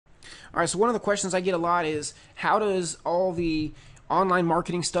All right, so one of the questions I get a lot is, how does all the online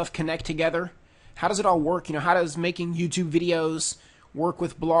marketing stuff connect together? How does it all work? How does making YouTube videos work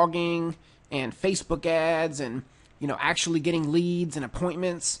with blogging and Facebook ads and, actually getting leads and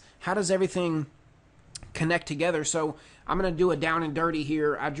appointments? How does everything connect together? So I'm going to do a down and dirty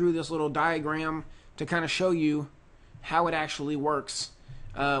here. I drew this little diagram to kind of show you how it actually works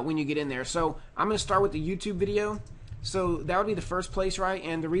when you get in there. So I'm going to start with the YouTube video. So that would be the first place, right?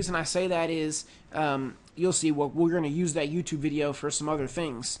 And the reason I say that is you'll see, well, we're going to use that YouTube video for some other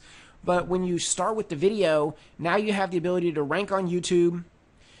things. But when you start with the video, now you have the ability to rank on YouTube.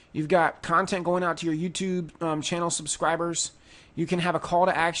 You've got content going out to your YouTube channel subscribers. You can have a call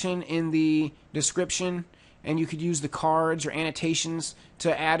to action in the description, and you could use the cards or annotations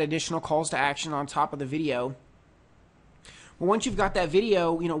to add additional calls to action on top of the video. Well, once you've got that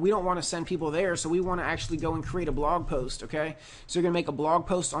video, we don't want to send people there, so we want to actually go and create a blog post, okay? So you're going to make a blog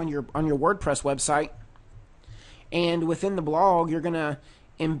post on your WordPress website, and within the blog, you're going to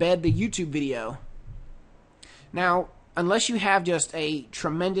embed the YouTube video. Now, unless you have just a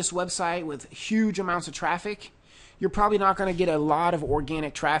tremendous website with huge amounts of traffic, you're probably not going to get a lot of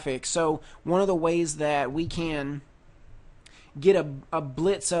organic traffic. So one of the ways that we can get a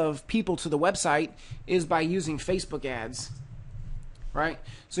blitz of people to the website is by using Facebook ads, right?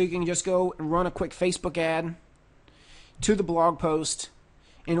 So you can just go and run a quick Facebook ad to the blog post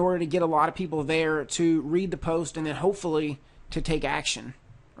in order to get a lot of people there to read the post and then hopefully to take action,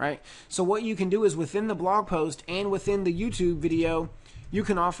 right? So what you can do is within the blog post and within the YouTube video, you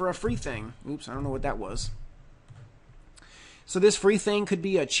can offer a free thing. Oops, I don't know what that was. So this free thing could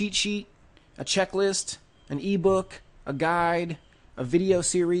be a cheat sheet, a checklist, an ebook, a guide, a video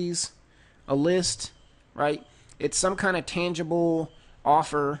series, a list, right? It's some kind of tangible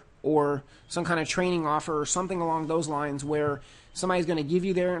offer or some kind of training offer or something along those lines where somebody's going to give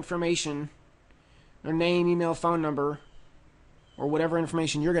you their information, their name, email, phone number, or whatever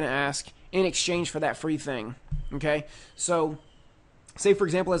information you're going to ask in exchange for that free thing, okay? So say, for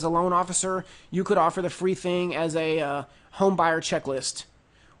example, as a loan officer, you could offer the free thing as a home buyer checklist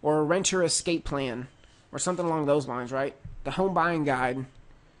or a renter escape plan or something along those lines, right? The home buying guide.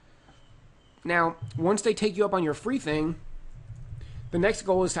 Now, once they take you up on your free thing, the next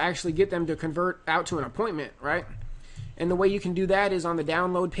goal is to actually get them to convert out to an appointment, right? And the way you can do that is on the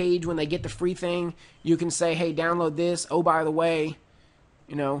download page. When they get the free thing, you can say, hey, download this. Oh, by the way,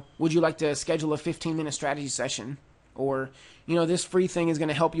 would you like to schedule a 15-minute strategy session? Or, this free thing is going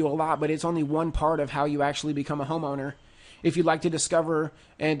to help you a lot, but it's only one part of how you actually become a homeowner. If you'd like to discover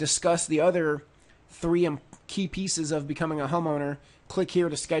and discuss the other 3 key pieces of becoming a homeowner, click here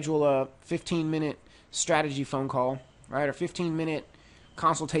to schedule a 15-minute strategy phone call, right? Or 15-minute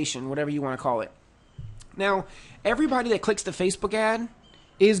consultation, whatever you want to call it. Now, everybody that clicks the Facebook ad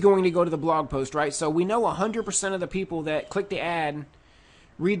is going to go to the blog post, right? So we know 100% of the people that click the ad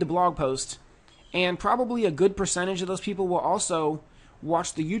read the blog post, and probably a good percentage of those people will also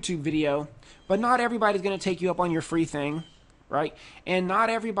watch the YouTube video, but not everybody's going to take you up on your free thing, right? And not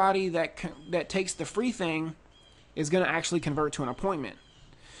everybody that takes the free thing is going to actually convert to an appointment.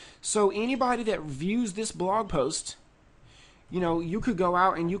 So anybody that views this blog post, you could go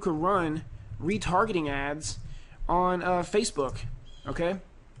out and you could run retargeting ads on Facebook, okay?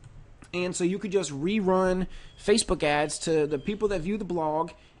 And so you could just rerun Facebook ads to the people that view the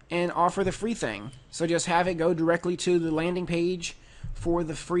blog and offer the free thing. So just have it go directly to the landing page for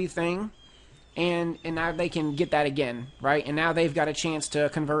the free thing, and now they can get that again, right? And now they've got a chance to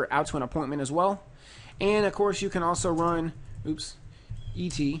convert out to an appointment as well. And of course you can also run, well,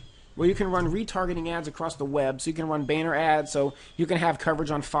 you can run retargeting ads across the web. So you can run banner ads, so you can have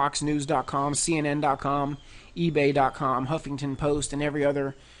coverage on foxnews.com, cnn.com, ebay.com, Huffington Post, and every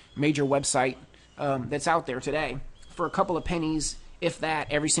other major website that's out there today for a couple of pennies, if that,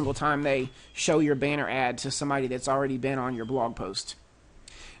 every single time they show your banner ad to somebody that's already been on your blog post.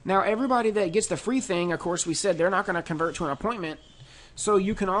 Now, everybody that gets the free thing, of course, we said they're not going to convert to an appointment. So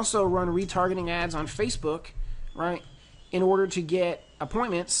you can also run retargeting ads on Facebook, right, in order to get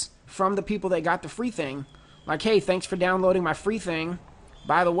appointments from the people that got the free thing. Like, hey, thanks for downloading my free thing.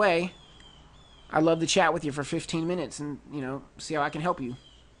 By the way, I'd love to chat with you for 15 minutes and, see how I can help you.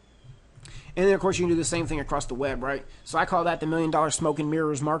 And then, of course, you can do the same thing across the web, right? So I call that the $1 million smoke and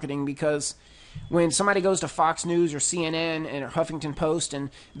mirrors marketing, because when somebody goes to Fox News or CNN or Huffington Post and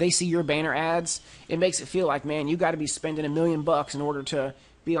they see your banner ads, it makes it feel like, man, you got to be spending $1 million in order to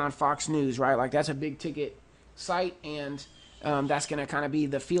be on Fox News, right? Like, that's a big ticket site, and that's going to kind of be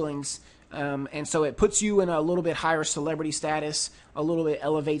the feelings And so it puts you in a little bit higher celebrity status, a little bit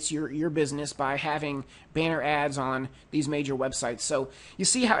elevates your business by having banner ads on these major websites. So you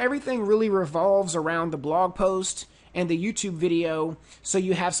see how everything really revolves around the blog post and the YouTube video, so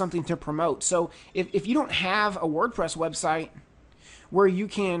you have something to promote. So if you don't have a WordPress website where you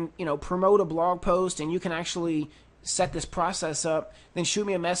can, promote a blog post and you can actually set this process up, then shoot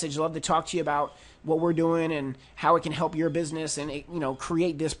me a message. I'd love to talk to you about what we're doing and how it can help your business and,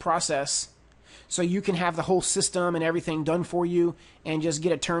 create this process so you can have the whole system and everything done for you and just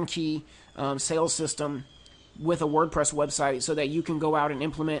get a turnkey sales system with a WordPress website so that you can go out and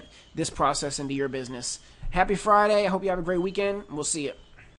implement this process into your business. Happy Friday. I hope you have a great weekend. We'll see you.